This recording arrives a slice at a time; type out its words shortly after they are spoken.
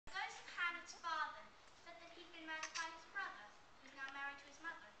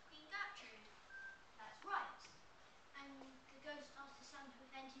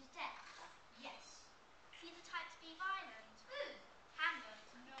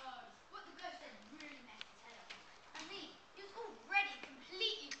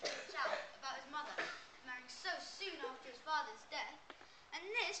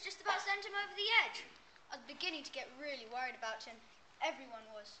Everyone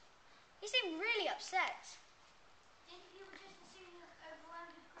was. He seemed really upset. Think he was just assuming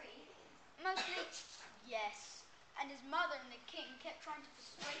overwhelmed with grief? Mostly, yes. And his mother and the king kept trying to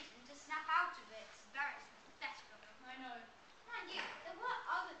persuade him to snap out of it. It's very sympathetic of him. I know. Mind you, there were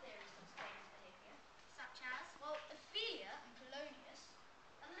other theories explaining his behaviour. Such as? Well, Ophelia and Polonius,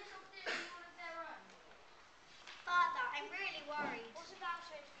 a little theory all of their own. Father, I'm really worried. What about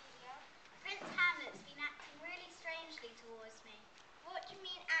it, Ophelia? Prince Hamlet's been acting really strangely towards me. What do you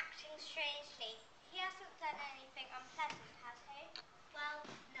mean acting strangely? He hasn't done anything unpleasant, has he? Well,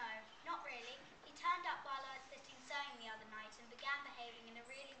 no, not really. He turned up while I was sitting sewing the other night and began behaving in a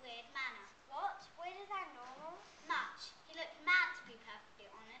really weird manner. What? Weirder than normal? Much. He looked mad, to be perfectly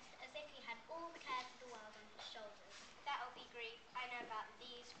honest, as if he had all the cares of the world on his shoulders. That'll be grief. I know about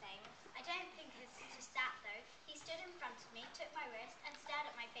these things. I don't think it's just that, though. He stood in front of me, took my wrist, and stared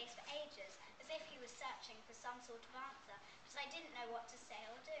at my face for ages, as if he was searching for some sort of answer, but I didn't know what to say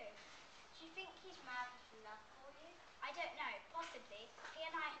or do. Do you think he's mad with love for you? I don't know. Possibly. He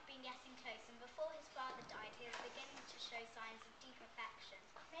and I have been getting close, and before his father died, he was beginning to show signs of deep affection.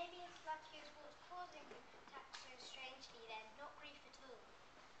 Maybe his love for you is what's causing him to act so strangely then, not grief at all.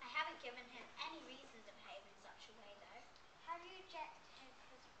 I haven't given him any reason to behave in such a way, though. Have you rejected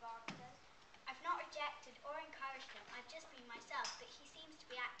his advances? I've not rejected or encouraged him. I've just been myself, but he seems to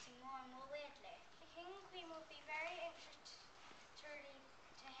be acting more and more weirdly. The king and queen will be very interested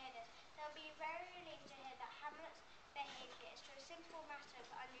to hear this. They'll be very relieved to hear that Hamlet's behaviour is to a simple matter of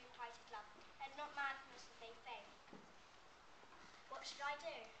unrequited love, and not madness as they think. What should I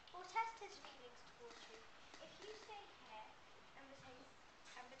do? We'll test his feelings towards you. If you stay here and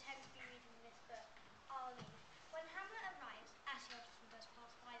pretend to be reading this book, I'll leave. When Hamlet arrives, as he often does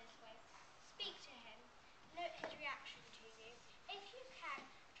pass by this way, speak to him. Note his reaction to you. If you can,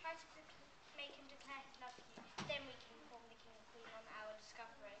 try to make him declare his love for you. Then we can